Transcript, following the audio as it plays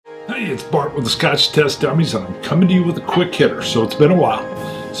Hey, it's Bart with the Scotch Test Dummies, and I'm coming to you with a quick hitter. So it's been a while.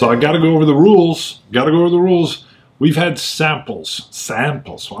 So I got to go over the rules. We've had samples.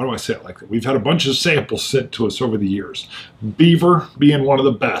 Why do I say it like that? We've had a bunch of samples sent to us over the years. Beaver being one of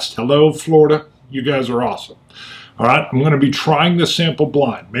the best. Hello, Florida. You guys are awesome. All right, I'm going to be trying this sample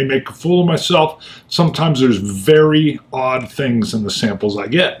blind. May make a fool of myself. Sometimes there's very odd things in the samples I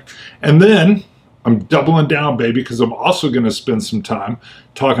get. And then I'm doubling down, baby, because I'm also going to spend some time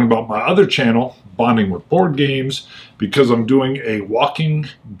talking about my other channel, Bonding with Board Games, because I'm doing a Walking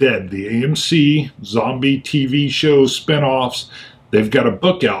Dead, the AMC zombie TV show spinoffs. They've got a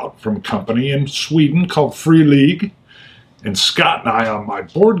book out from a company in Sweden called Free League, and Scott and I on my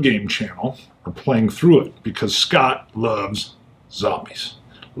board game channel are playing through it because Scott loves zombies.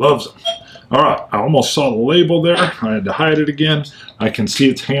 Loves them. All right, I almost saw the label there. I had to hide it again. I can see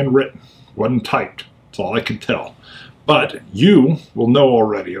it's handwritten. Wasn't typed. That's all I could tell. But you will know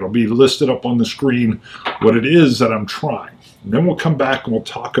already. It'll be listed up on the screen what it is that I'm trying. And then we'll come back and we'll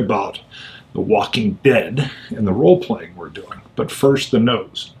talk about The Walking Dead and the role-playing we're doing. But first, the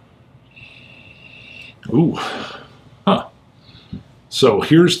nose. Ooh. Huh. So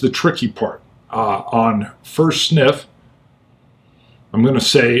here's the tricky part. On first sniff, I'm going to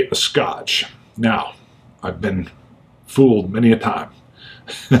say a Scotch. Now, I've been fooled many a time.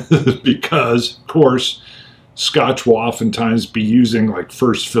 Because, of course, Scotch will oftentimes be using like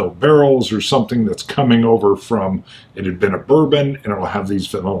first fill barrels or something that's coming over from, it had been a bourbon, and it'll have these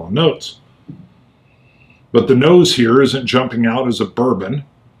vanilla notes. But the nose here isn't jumping out as a bourbon.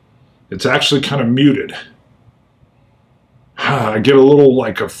 It's actually kind of muted. I get a little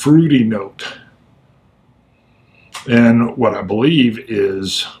like a fruity note. And what I believe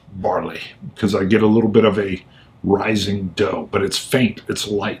is barley, because I get a little bit of a rising dough, but it's faint, it's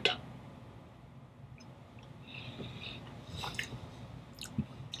light.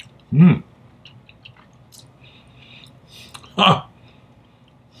 Huh.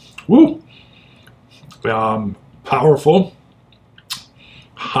 Woo. Powerful,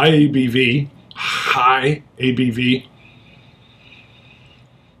 high ABV,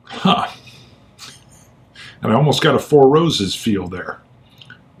 Huh. And I almost got a Four Roses feel there.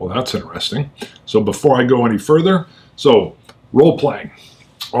 Well, that's interesting. So before I go any further, so role-playing.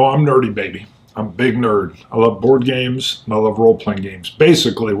 Oh, I'm nerdy, baby. I'm a big nerd. I love board games, and I love role-playing games.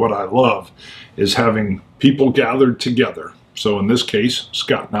 Basically, what I love is having people gathered together. So in this case,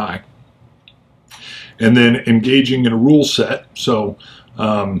 Scott and I. And then engaging in a rule set. So,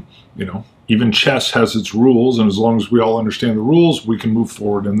 you know, even chess has its rules, and as long as we all understand the rules, we can move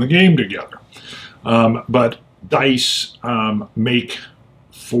forward in the game together. But dice make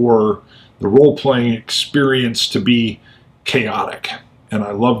for the role-playing experience to be chaotic. And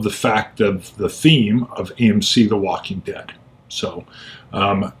I love the fact of the theme of AMC The Walking Dead. So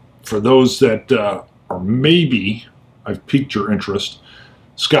for those that are maybe, I've piqued your interest,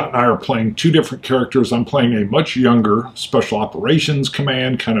 Scott and I are playing two different characters. I'm playing a much younger Special Operations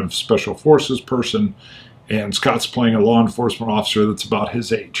Command, kind of Special Forces person, and Scott's playing a law enforcement officer that's about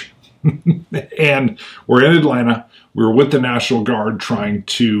his age. And we're in Atlanta. We're with the National Guard trying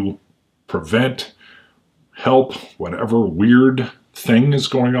to prevent, help, whatever weird thing is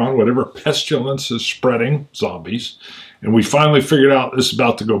going on, whatever pestilence is spreading, zombies. And we finally figured out this is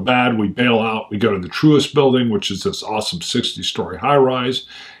about to go bad. We bail out. We go to the Truist building, which is this awesome 60-story high-rise,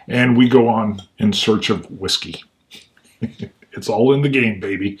 and we go on in search of whiskey. It's all in the game,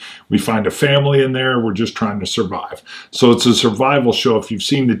 baby. We find a family in there. We're just trying to survive. So it's a survival show. If you've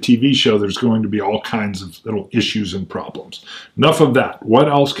seen the TV show, there's going to be all kinds of little issues and problems. Enough of that. What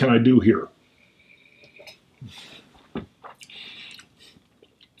else can I do here?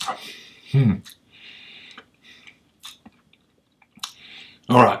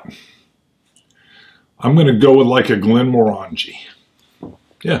 All right. I'm going to go with like a Glenmorangie.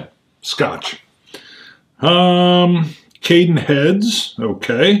 Yeah, Scotch. Cadenheads,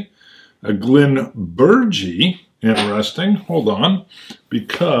 okay. A Glenburgie, interesting. Hold on,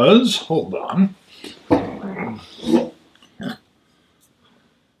 because, hold on.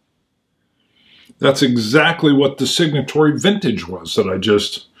 That's exactly what the signatory vintage was that I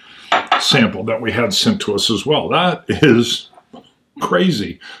just sampled that we had sent to us as well. That is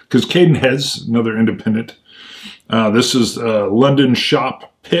crazy, because Cadenheads, another independent. This is a London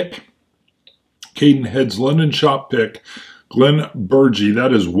shop pick. Cadenheads London shop pick, Glenburgie.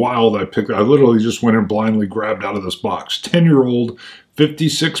 That is wild. I literally just went and blindly grabbed out of this box. 10-year-old,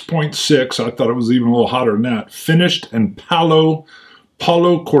 56.6. I thought it was even a little hotter than that. Finished in Palo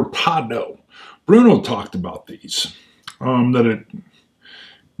Cortado. Bruno talked about these.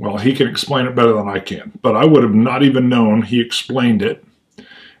 Well, he can explain it better than I can, but I would have not even known he explained it.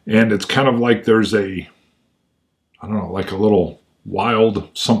 And it's kind of like there's a, I don't know, like a little wild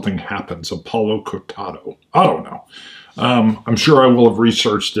something happens, a Palo Cortado. I don't know. I'm sure I will have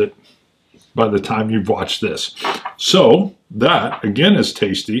researched it by the time you've watched this. So that, again, is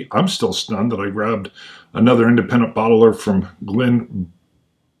tasty. I'm still stunned that I grabbed another independent bottler from Glenburgie.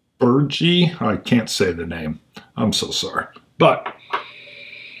 I can't say the name. I'm so sorry. But,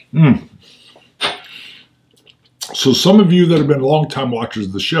 So some of you that have been longtime watchers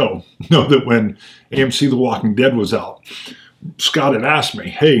of the show know that when AMC The Walking Dead was out, Scott had asked me,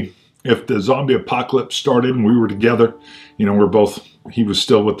 hey, if the zombie apocalypse started and we were together, you know, we're both, he was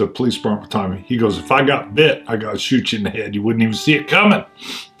still with the police department at the time. He goes, if I got bit, I got to shoot you in the head. You wouldn't even see it coming.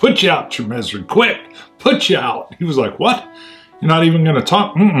 Put you out your misery, quick. Put you out. He was like, what? You're not even going to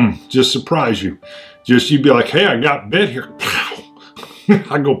talk? Just surprise you. Just you'd be like, hey, I got bit here.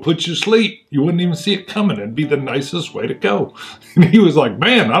 I go put you to sleep. You wouldn't even see it coming. It'd be the nicest way to go. And he was like,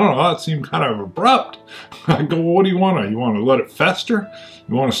 man, I don't know. That seemed kind of abrupt. I go, well, what do you want? You want to let it fester?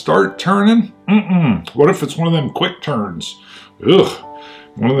 You want to start turning? What if it's one of them quick turns? Ugh.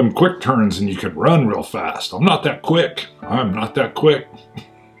 One of them quick turns and you can run real fast. I'm not that quick. I'm not that quick.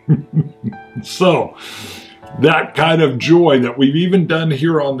 So that kind of joy that we've even done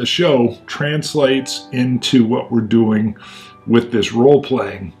here on the show translates into what we're doing with this role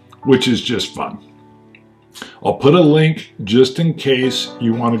playing, which is just fun. I'll put a link just in case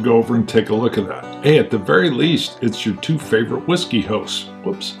you want to go over and take a look at that. Hey, at the very least, it's your 2 favorite whiskey hosts.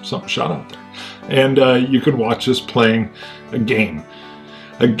 Whoops, something shot out there. And you can watch us playing a game.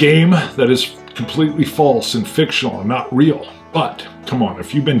 A game that is completely false and fictional and not real. But, come on,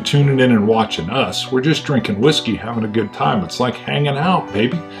 if you've been tuning in and watching us, we're just drinking whiskey, having a good time. It's like hanging out,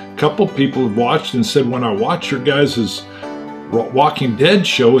 baby. A couple people have watched and said, when I watch your guys' Walking Dead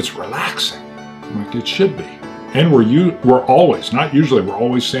show, it's relaxing, like it should be. And we're always, not usually, we're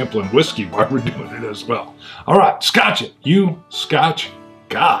always sampling whiskey while we're doing it as well. All right, Scotch it. You Scotch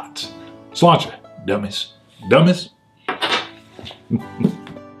gods. Let's launch it, dummies. Dummies.